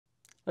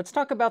Let's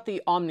talk about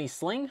the Omni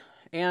sling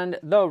and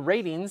the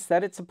ratings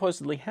that it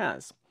supposedly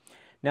has.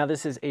 Now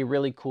this is a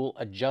really cool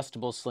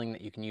adjustable sling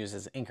that you can use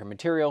as anchor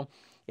material.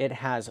 It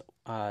has,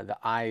 the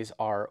eyes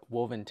are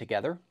woven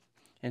together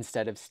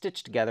instead of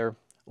stitched together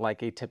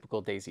like a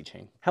typical daisy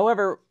chain.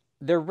 However,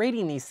 they're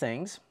rating these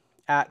things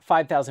at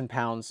 5,000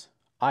 pounds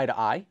eye to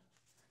eye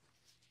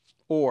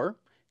or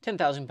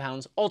 10,000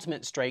 pounds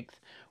ultimate strength,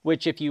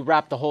 which if you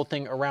wrap the whole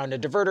thing around a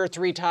diverter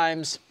 3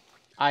 times,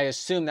 I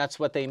assume that's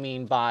what they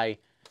mean by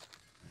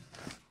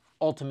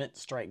ultimate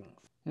strength.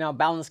 Now,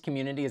 Balance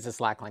Community is a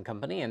slackline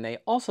company, and they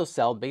also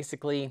sell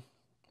basically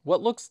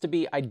what looks to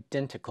be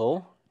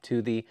identical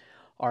to the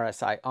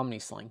RSI Omni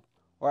sling,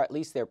 or at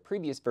least their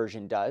previous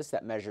version does,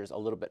 that measures a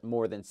little bit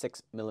more than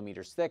 6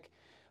 millimeters thick.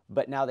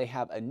 But now they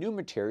have a new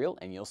material,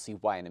 and you'll see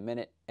why in a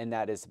minute, and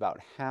that is about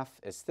half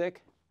as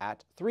thick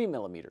at 3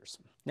 millimeters.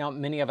 Now,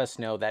 many of us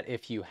know that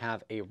if you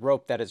have a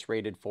rope that is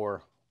rated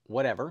for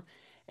whatever,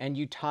 and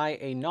you tie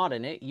a knot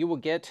in it, you will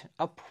get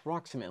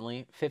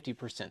approximately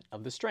 50%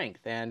 of the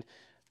strength. And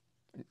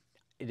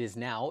it is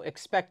now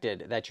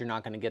expected that you're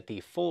not going to get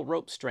the full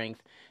rope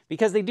strength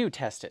because they do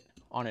test it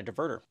on a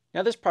diverter.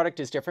 Now, this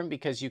product is different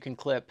because you can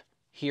clip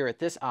here at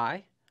this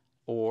eye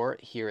or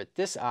here at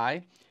this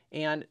eye,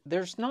 and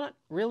there's not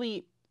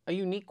really a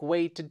unique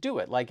way to do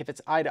it. Like if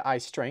it's eye to eye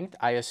strength,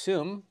 I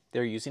assume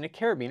they're using a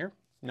carabiner,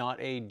 not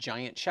a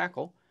giant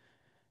shackle.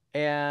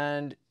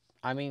 And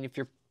I mean, if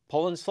you're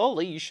pulling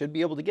slowly, you should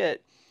be able to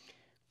get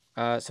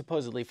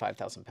supposedly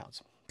 5,000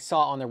 pounds. I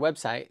saw on their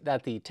website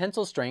that the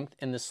tensile strength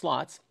in the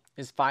slots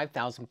is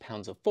 5,000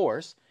 pounds of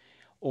force,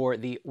 or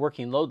the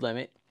working load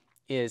limit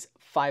is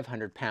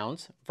 500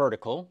 pounds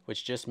vertical,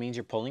 which just means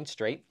you're pulling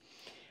straight,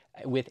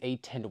 with a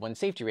 10-to-1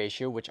 safety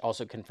ratio, which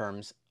also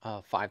confirms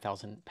a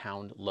 5,000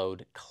 pound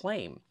load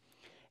claim.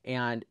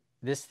 And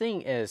this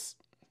thing is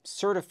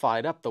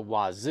certified up the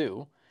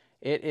wazoo.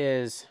 It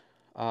is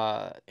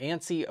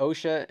ANSI,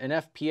 OSHA, and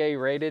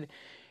FPA rated,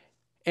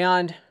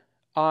 and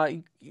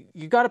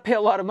you got to pay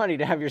a lot of money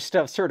to have your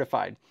stuff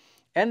certified.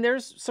 And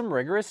there's some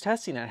rigorous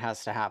testing that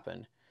has to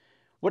happen.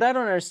 What I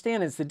don't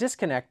understand is the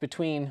disconnect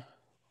between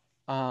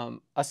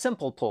a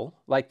simple pull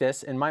like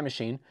this in my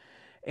machine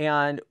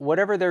and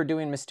whatever they're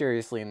doing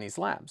mysteriously in these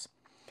labs.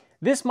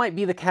 This might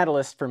be the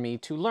catalyst for me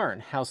to learn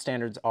how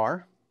standards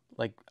are.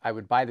 Like, I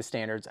would buy the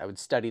standards, I would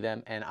study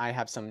them, and I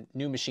have some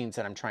new machines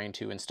that I'm trying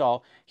to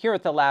install here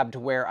at the lab to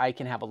where I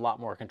can have a lot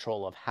more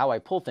control of how I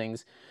pull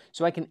things,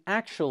 so I can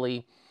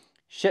actually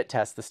shit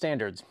test the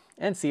standards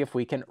and see if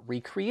we can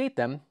recreate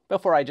them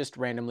before I just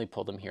randomly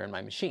pull them here in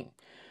my machine.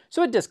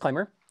 So a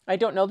disclaimer, I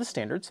don't know the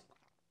standards,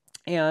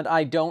 and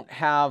I don't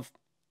have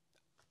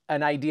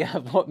an idea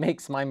of what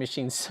makes my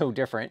machine so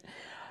different,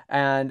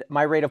 and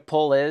my rate of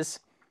pull is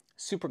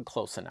super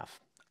close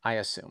enough, I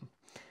assume.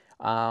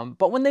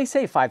 But when they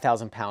say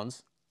 5,000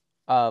 pounds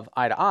of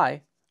eye to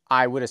eye,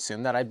 I would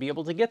assume that I'd be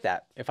able to get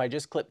that if I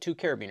just clip 2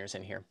 carabiners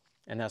in here.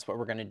 And that's what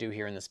we're going to do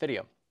here in this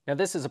video. Now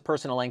this is a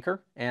personal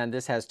anchor, and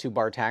this has 2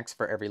 bar tacks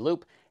for every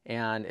loop,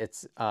 and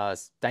it's a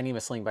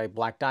Dyneema sling by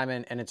Black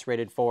Diamond, and it's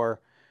rated for,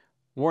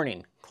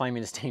 warning,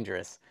 climbing is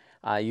dangerous.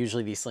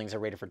 Usually these slings are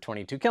rated for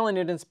 22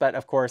 kilonewtons, but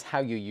of course how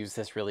you use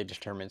this really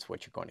determines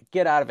what you're going to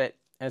get out of it,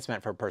 and it's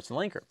meant for a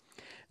personal anchor.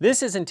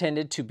 This is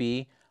intended to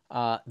be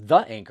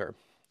the anchor.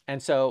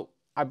 And so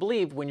I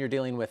believe when you're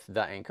dealing with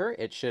the anchor,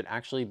 it should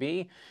actually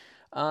be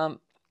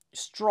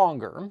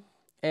stronger,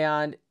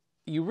 and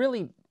you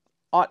really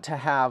ought to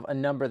have a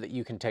number that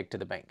you can take to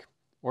the bank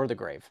or the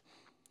grave.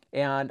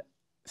 And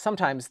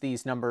sometimes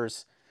these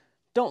numbers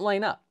don't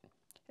line up,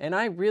 and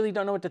I really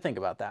don't know what to think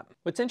about that.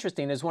 What's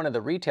interesting is one of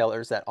the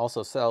retailers that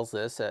also sells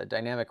this,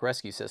 Dynamic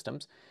Rescue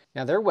Systems.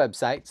 Now their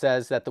website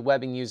says that the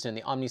webbing used in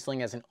the Omni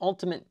sling has an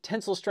ultimate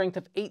tensile strength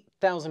of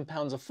 8,000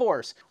 pounds of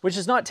force, which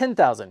is not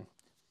 10,000.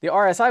 The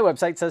RSI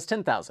website says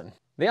 10,000.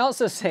 They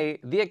also say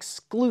the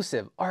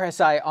exclusive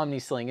RSI Omni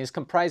sling is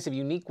comprised of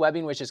unique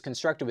webbing which is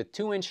constructed with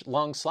 2-inch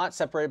long slots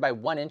separated by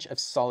 1 inch of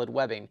solid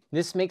webbing.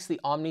 This makes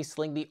the Omni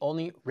sling the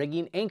only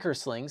rigging anchor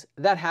slings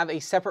that have a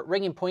separate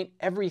rigging point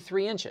every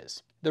 3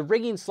 inches. The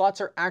rigging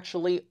slots are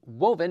actually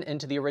woven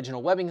into the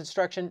original webbing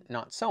construction,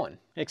 not sewn.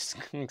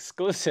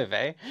 Exclusive,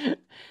 eh?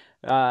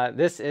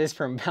 This is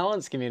from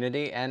Balance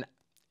Community, and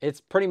it's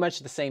pretty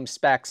much the same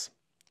specs.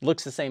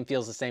 Looks the same,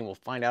 feels the same. We'll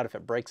find out if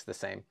it breaks the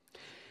same.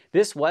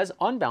 This was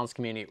on Balance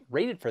Community,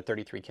 rated for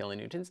 33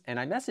 kilonewtons, and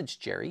I messaged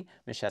Jerry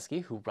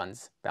Mishesky, who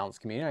runs Balance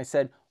Community. I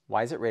said,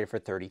 why is it rated for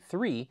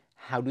 33?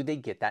 How do they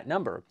get that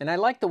number? And I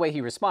liked the way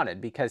he responded,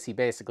 because he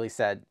basically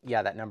said,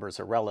 yeah, that number is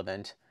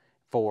irrelevant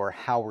for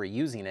how we're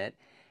using it.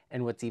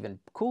 And what's even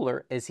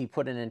cooler is he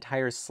put an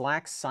entire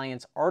Slack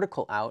Science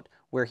article out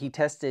where he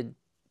tested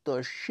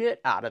the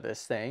shit out of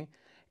this thing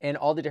and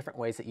all the different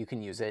ways that you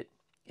can use it,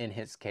 in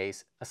his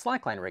case, a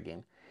slackline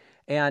rigging.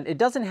 And it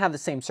doesn't have the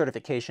same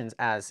certifications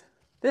as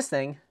this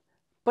thing,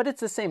 but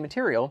it's the same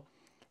material.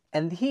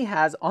 And he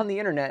has on the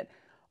internet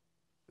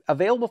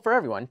available for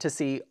everyone to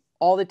see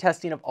all the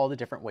testing of all the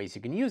different ways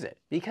you can use it.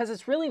 Because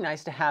it's really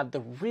nice to have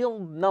the real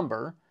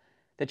number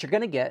that you're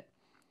going to get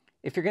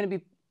if you're going to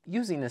be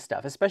using this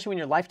stuff, especially when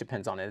your life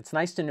depends on it. It's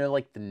nice to know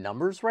like the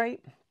numbers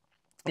right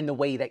in the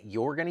way that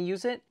you're going to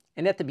use it.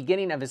 And at the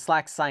beginning of his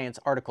Slack Science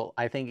article,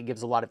 I think it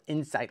gives a lot of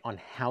insight on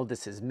how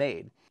this is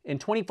made. In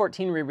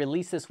 2014, we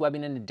released this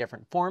webbing in a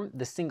different form.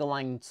 The single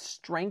line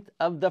strength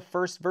of the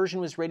first version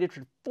was rated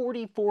for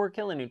 44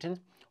 kilonewtons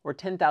or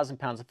 10,000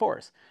 pounds of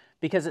force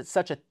because it's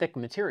such a thick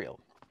material.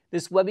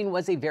 This webbing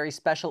was a very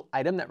special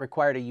item that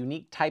required a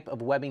unique type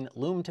of webbing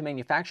loom to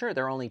manufacture.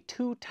 There are only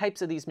 2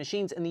 types of these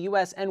machines in the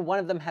US, and one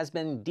of them has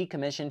been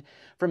decommissioned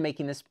from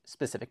making this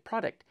specific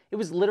product. It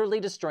was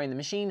literally destroying the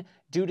machine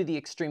due to the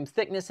extreme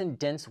thickness and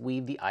dense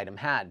weave the item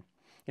had.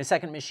 The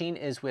second machine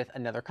is with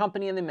another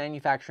company, and the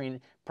manufacturing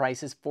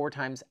price is 4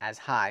 times as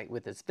high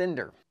with its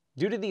vendor.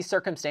 Due to these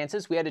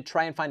circumstances, we had to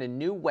try and find a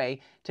new way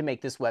to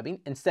make this webbing.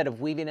 Instead of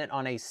weaving it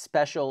on a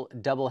special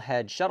double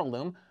head shuttle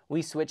loom,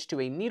 we switched to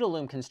a needle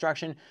loom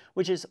construction,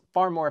 which is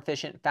far more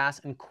efficient,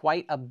 fast, and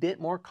quite a bit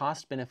more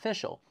cost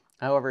beneficial.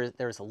 However,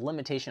 there's a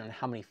limitation on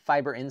how many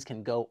fiber ends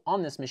can go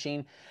on this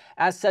machine.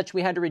 As such,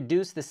 we had to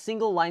reduce the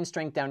single line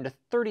strength down to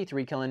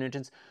 33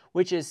 kilonewtons,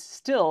 which is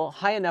still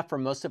high enough for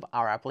most of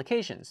our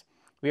applications.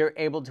 We were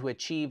able to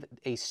achieve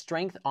a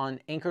strength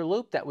on anchor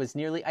loop that was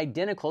nearly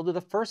identical to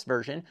the first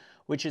version,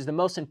 which is the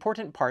most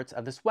important parts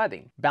of this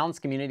webbing. Balance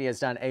Community has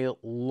done a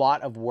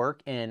lot of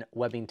work in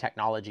webbing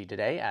technology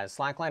today as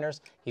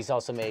slackliners. He's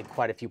also made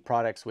quite a few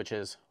products, which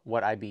is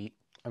what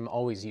I'm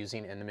always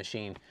using in the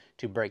machine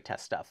to brake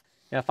test stuff.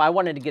 Now, if I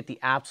wanted to get the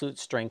absolute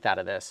strength out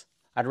of this,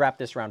 I'd wrap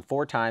this around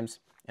 4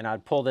 times and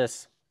I'd pull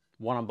this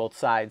one on both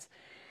sides.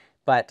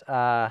 But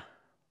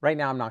right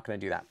now I'm not going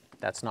to do that.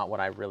 That's not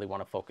what I really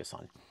want to focus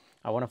on.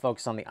 I want to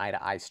focus on the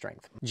eye-to-eye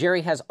strength.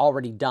 Jerry has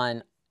already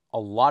done a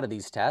lot of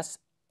these tests,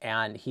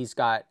 and he's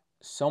got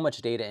so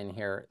much data in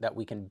here that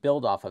we can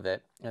build off of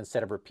it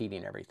instead of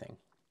repeating everything.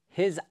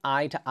 His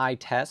eye-to-eye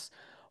test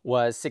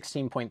was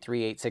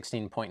 16.38,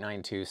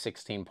 16.92,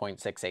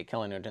 16.68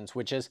 kilonewtons,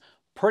 which is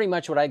pretty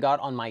much what I got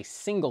on my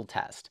single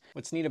test.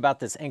 What's neat about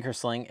this anchor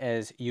sling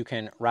is you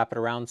can wrap it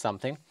around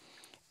something,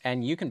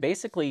 and you can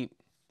basically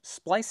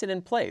splice it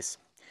in place.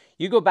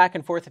 You go back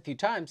and forth a few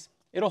times,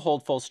 it'll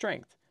hold full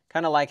strength.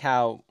 Kind of like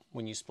how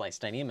when you splice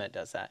Dyneema, it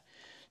does that.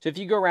 So if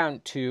you go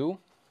around 2,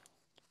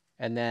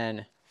 and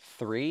then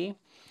 3,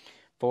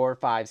 4,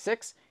 5,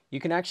 6, you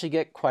can actually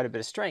get quite a bit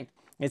of strength.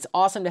 It's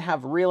awesome to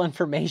have real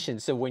information,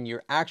 so when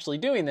you're actually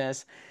doing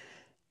this,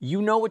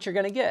 you know what you're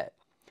going to get.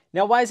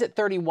 Now, why is it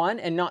 31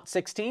 and not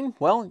 16?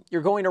 Well,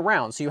 you're going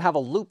around, so you have a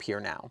loop here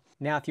now.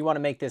 Now, if you want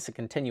to make this a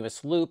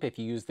continuous loop, if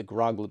you use the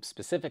grog loop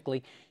specifically,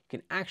 you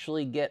can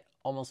actually get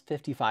almost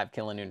 55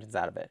 kilonewtons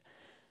out of it.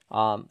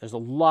 There's a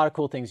lot of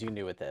cool things you can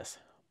do with this.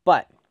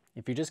 But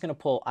if you're just going to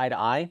pull eye to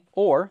eye,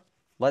 or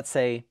let's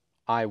say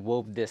I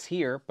wove this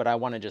here, but I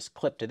want to just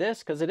clip to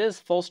this because it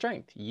is full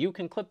strength. You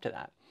can clip to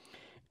that.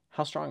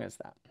 How strong is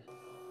that?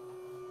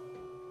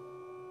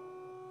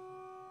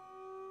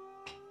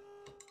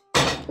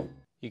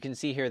 You can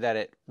see here that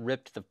it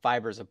ripped the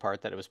fibers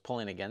apart that it was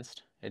pulling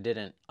against. It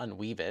didn't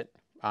unweave it.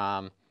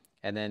 And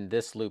then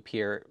this loop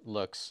here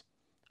looks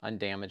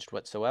undamaged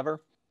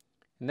whatsoever.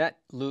 And that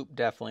loop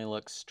definitely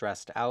looks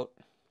stressed out.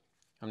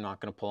 I'm not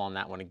going to pull on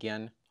that one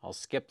again. I'll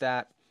skip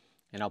that,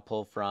 and I'll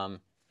pull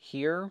from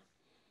here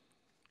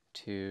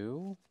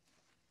to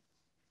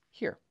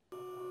here.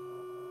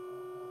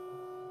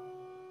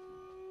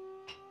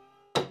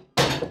 So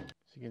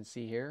you can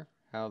see here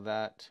how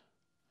that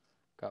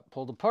got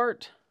pulled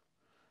apart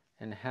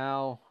and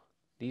how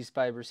these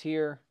fibers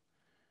here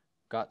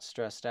got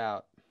stressed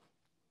out.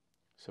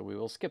 So we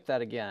will skip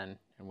that again,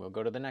 and we'll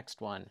go to the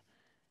next one.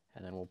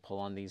 And then we'll pull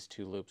on these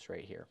 2 loops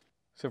right here.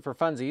 So for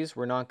funsies,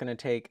 we're not going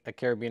to take a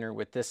carabiner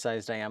with this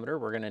size diameter.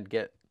 We're going to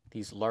get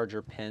these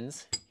larger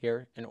pins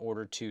here in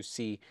order to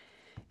see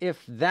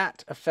if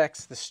that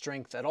affects the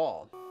strength at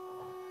all.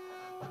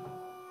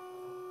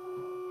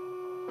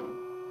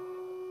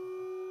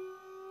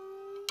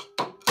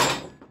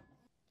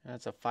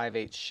 That's a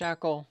 5/8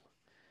 shackle,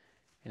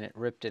 and it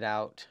ripped it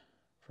out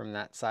from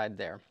that side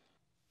there.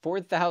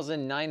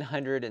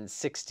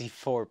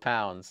 4,964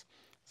 pounds.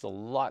 It's a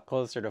lot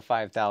closer to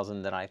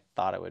 5,000 than I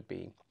thought it would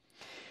be.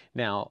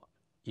 Now,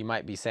 you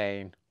might be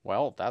saying,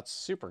 well, that's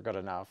super good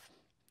enough.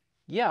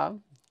 Yeah,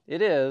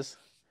 it is,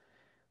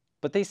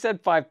 but they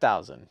said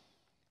 5,000.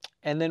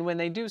 And then when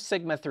they do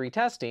Sigma 3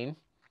 testing,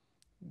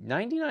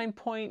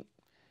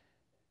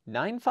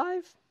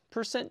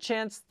 99.95%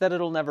 chance that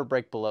it'll never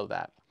break below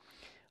that.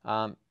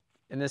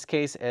 In this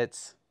case,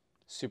 it's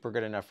super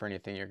good enough for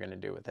anything you're going to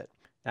do with it.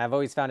 Now, I've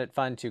always found it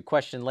fun to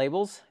question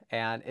labels,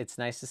 and it's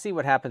nice to see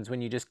what happens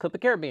when you just clip a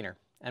carabiner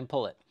and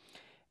pull it.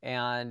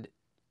 And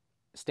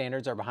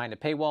standards are behind a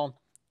paywall.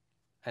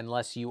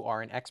 Unless you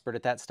are an expert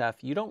at that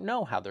stuff, you don't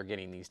know how they're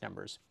getting these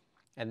numbers.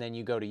 And then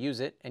you go to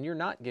use it, and you're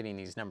not getting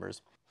these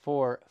numbers.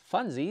 For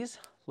funsies,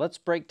 let's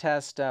brake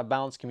test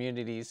Balance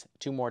Communities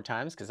 2 more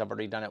times, because I've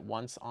already done it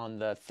once on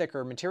the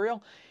thicker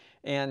material,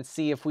 and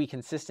see if we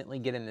consistently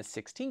get in the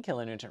 16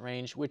 kilonewton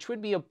range, which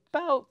would be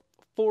about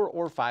 4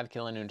 or 5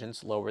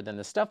 kilonewtons lower than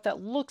the stuff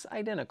that looks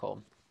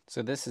identical.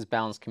 So this is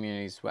Balance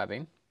Communities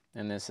webbing,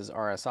 and this is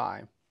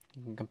RSI.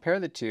 You can compare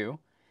the two,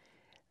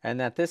 and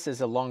that this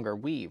is a longer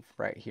weave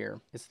right here.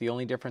 It's the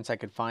only difference I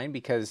could find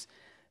because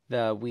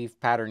the weave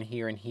pattern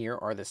here and here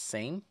are the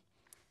same,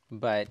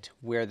 but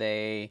where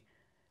they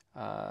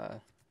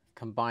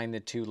combine the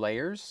two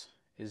layers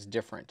is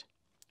different.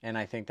 And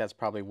I think that's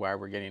probably why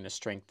we're getting a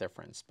strength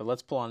difference. But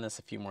let's pull on this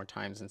a few more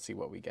times and see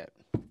what we get.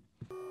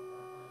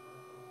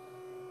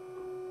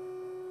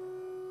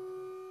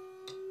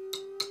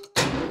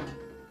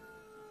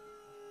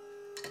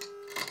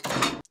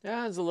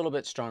 Yeah, it's a little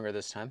bit stronger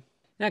this time.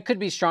 Now it could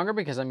be stronger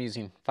because I'm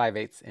using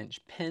 5/8 inch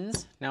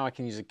pins. Now I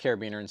can use a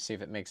carabiner and see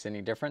if it makes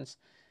any difference.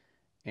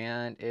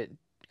 And it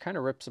kind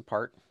of rips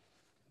apart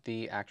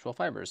the actual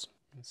fibers.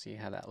 Let's see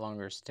how that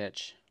longer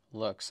stitch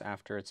looks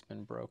after it's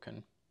been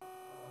broken.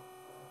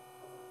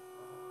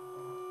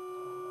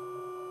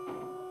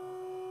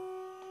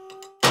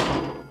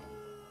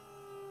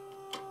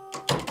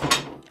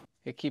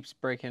 It keeps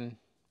breaking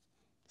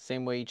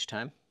same way each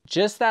time.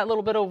 Just that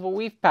little bit of a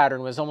weave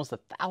pattern was almost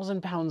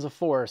 1,000 pounds of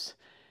force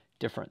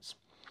difference.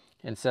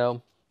 And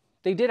so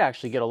they did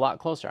actually get a lot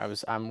closer.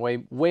 I'm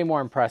way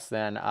more impressed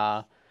than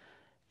I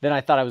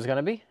thought I was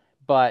gonna be,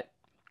 but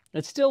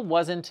it still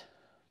wasn't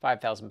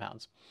 5,000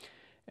 pounds.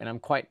 And I'm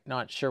quite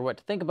not sure what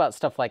to think about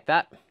stuff like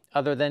that,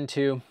 other than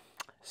to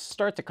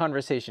start the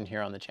conversation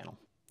here on the channel.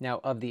 Now,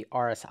 of the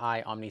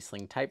RSI Omni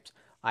Sling types,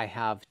 I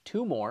have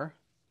 2 more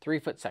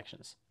 3-foot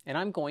sections. And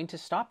I'm going to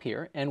stop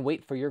here and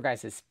wait for your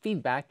guys'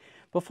 feedback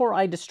before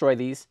I destroy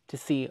these to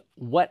see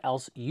what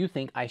else you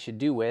think I should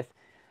do with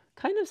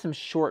kind of some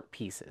short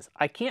pieces.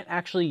 I can't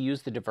actually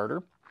use the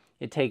diverter.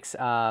 It takes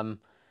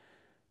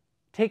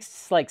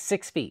like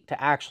 6 feet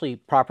to actually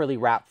properly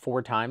wrap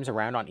 4 times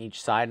around on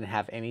each side and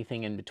have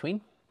anything in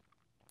between.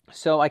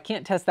 So I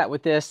can't test that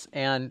with this,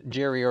 and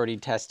Jerry already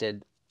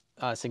tested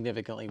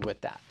significantly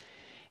with that.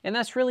 And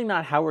that's really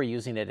not how we're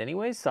using it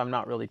anyways, so I'm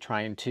not really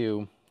trying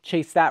to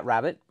chase that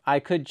rabbit. I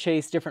could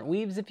chase different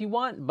weaves if you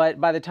want,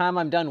 but by the time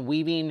I'm done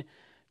weaving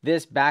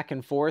this back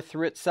and forth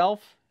through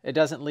itself, it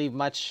doesn't leave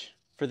much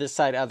for this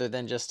side other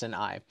than just an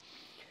eye.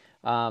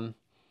 I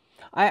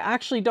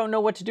actually don't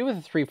know what to do with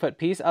a 3-foot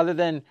piece other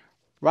than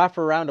wrap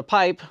around a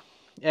pipe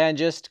and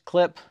just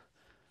clip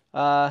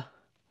carabiner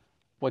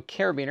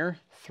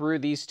through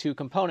these 2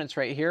 components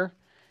right here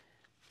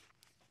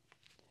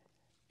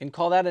and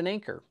call that an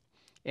anchor.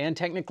 And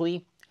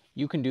technically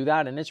you can do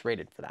that and it's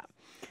rated for that.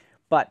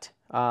 But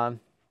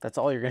that's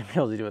all you're going to be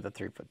able to do with a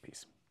 3-foot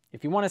piece.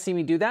 If you want to see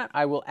me do that,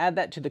 I will add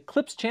that to the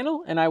clips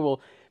channel and I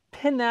will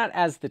pin that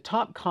as the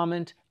top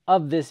comment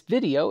of this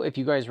video if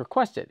you guys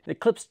request it. The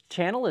clips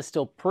channel is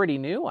still pretty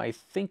new. I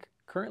think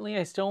currently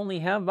I still only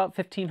have about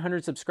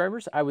 1,500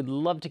 subscribers. I would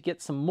love to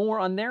get some more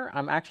on there.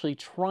 I'm actually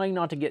trying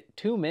not to get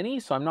too many,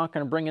 so I'm not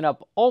going to bring it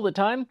up all the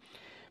time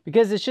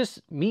because it's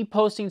just me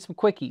posting some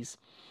quickies.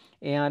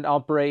 And I'll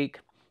break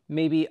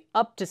maybe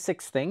up to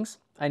 6 things.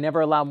 I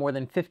never allow more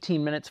than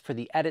 15 minutes for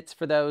the edits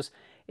for those.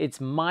 It's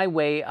my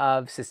way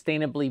of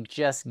sustainably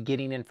just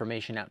getting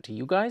information out to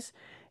you guys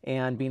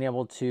and being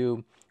able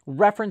to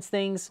reference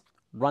things,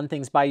 run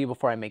things by you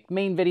before I make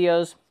main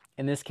videos.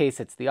 In this case,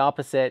 it's the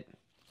opposite.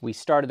 We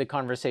started the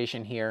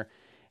conversation here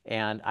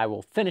and I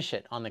will finish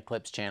it on the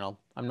clips channel.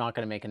 I'm not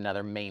going to make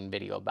another main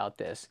video about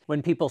this.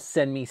 When people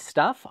send me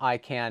stuff, I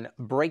can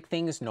break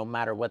things no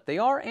matter what they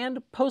are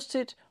and post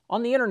it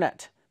on the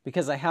internet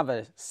because I have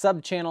a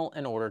sub channel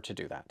in order to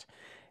do that.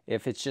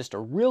 If it's just a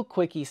real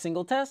quickie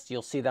single test,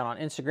 you'll see that on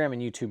Instagram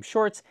and YouTube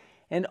Shorts,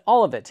 and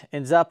all of it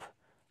ends up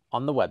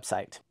on the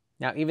website.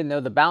 Now, even though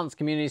the balance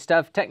community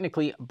stuff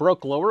technically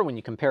broke lower when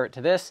you compare it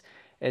to this,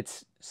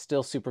 it's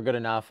still super good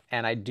enough,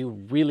 and I do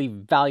really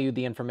value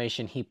the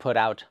information he put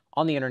out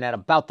on the internet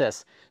about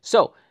this.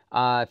 So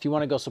if you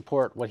want to go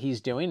support what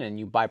he's doing and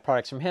you buy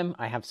products from him,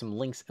 I have some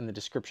links in the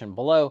description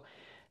below,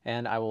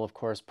 and I will of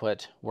course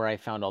put where I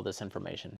found all this information.